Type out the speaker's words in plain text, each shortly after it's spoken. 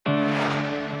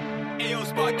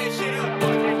Spark that shit up.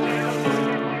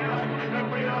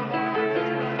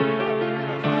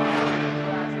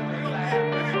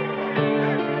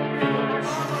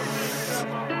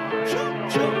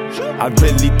 I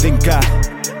really think I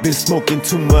been smoking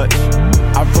too much.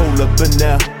 I roll up a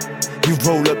now, you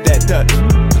roll up that Dutch.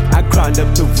 I grind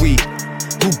up the weed,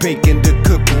 who baking the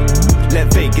cookie?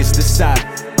 Let Vegas decide,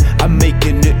 I'm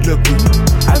making it look good.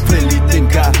 I really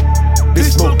think I been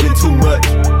smoking too much.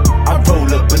 I roll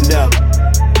up a now,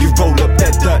 you roll up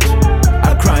that Dutch.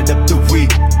 I grind up the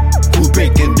weed, who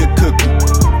baking the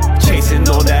cookie? Chasing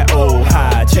on that old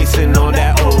high, chasing on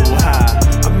that old high.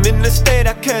 I'm in a state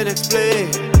I can't explain.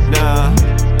 Nah,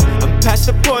 I'm past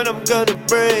the point I'm gonna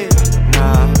break.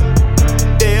 Nah,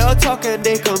 they all talk and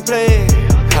they complain.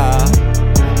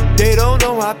 They don't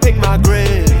know I pick my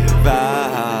grave.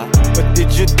 What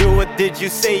did you do? What did you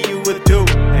say you would do?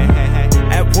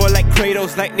 At war like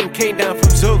Kratos, lightning came down from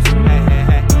Zeus.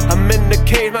 I'm in the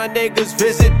cave, my niggas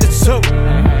visit the zoo.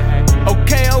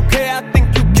 Okay, I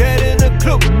think you getting a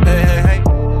clue.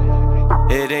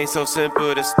 It ain't so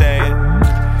simple to stay it.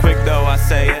 Quick though I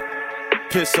say it.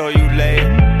 Piss or you lay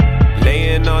it.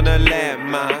 Laying on a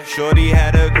landmine. Shorty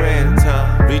had a grand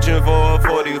time. Reaching for a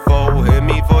 44. Hit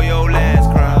me for your last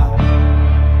crime.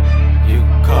 You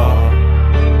call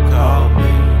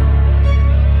me.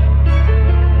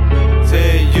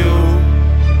 Say you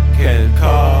can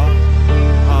call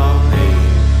on me.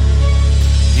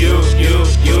 You.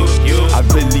 I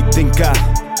really think I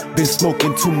been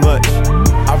smoking too much.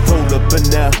 I roll up a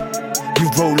now, you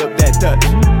roll up that Dutch.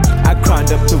 I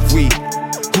grind up the weed,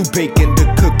 who baking the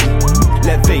cookie?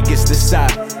 Let Vegas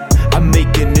decide, I'm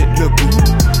making it look good.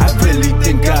 I really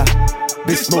think I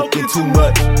been smoking too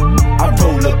much. I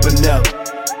roll up a now,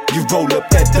 you roll up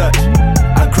that Dutch.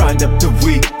 I grind up the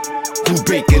weed, who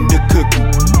baking the cookie?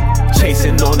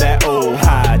 Chasing on that old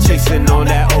high, chasing on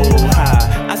that old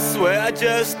high. I swear I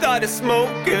just started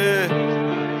smoking.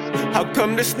 How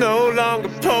come this no longer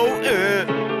potent?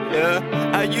 Yeah,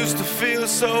 I used to feel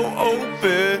so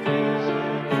open.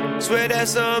 Swear that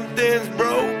something's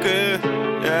broken.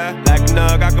 Yeah, like a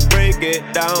nug, I can break it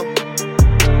down.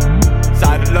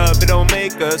 Side of love, it don't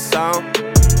make a sound.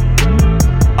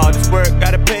 All this work,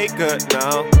 gotta pay cut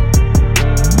now.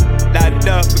 Light it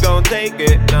up, we gon' take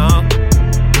it now.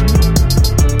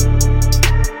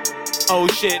 Oh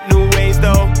shit, new ways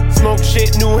though. Smoke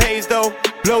shit, new haze though.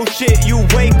 Blow shit, you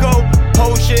Waco.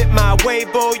 Whole shit, my way,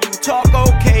 bo. You talk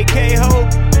okay, K-ho.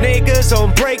 Niggas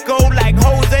on Breako like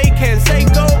Jose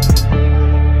Canseco.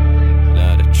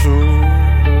 Now the truth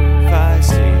I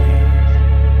see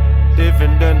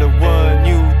different than the one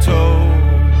you told.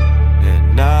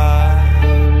 And I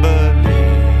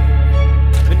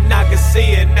believe, and I can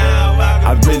see it now.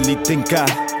 I really think I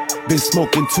been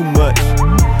smoking too much.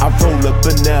 I roll up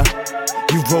a now,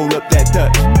 you roll up that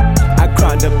Dutch. I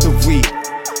grind up the weed,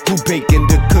 who baking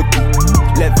the cookie?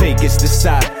 Let Vegas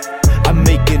decide, I'm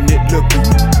making it look good.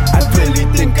 I really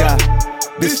think I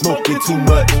been smoking too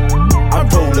much. I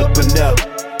roll up a now,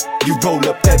 you roll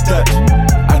up that Dutch.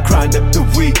 I grind up the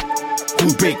weed,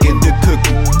 who baking the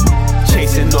cookie?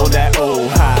 Chasing on that old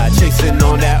high, chasing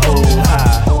on that old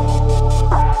high.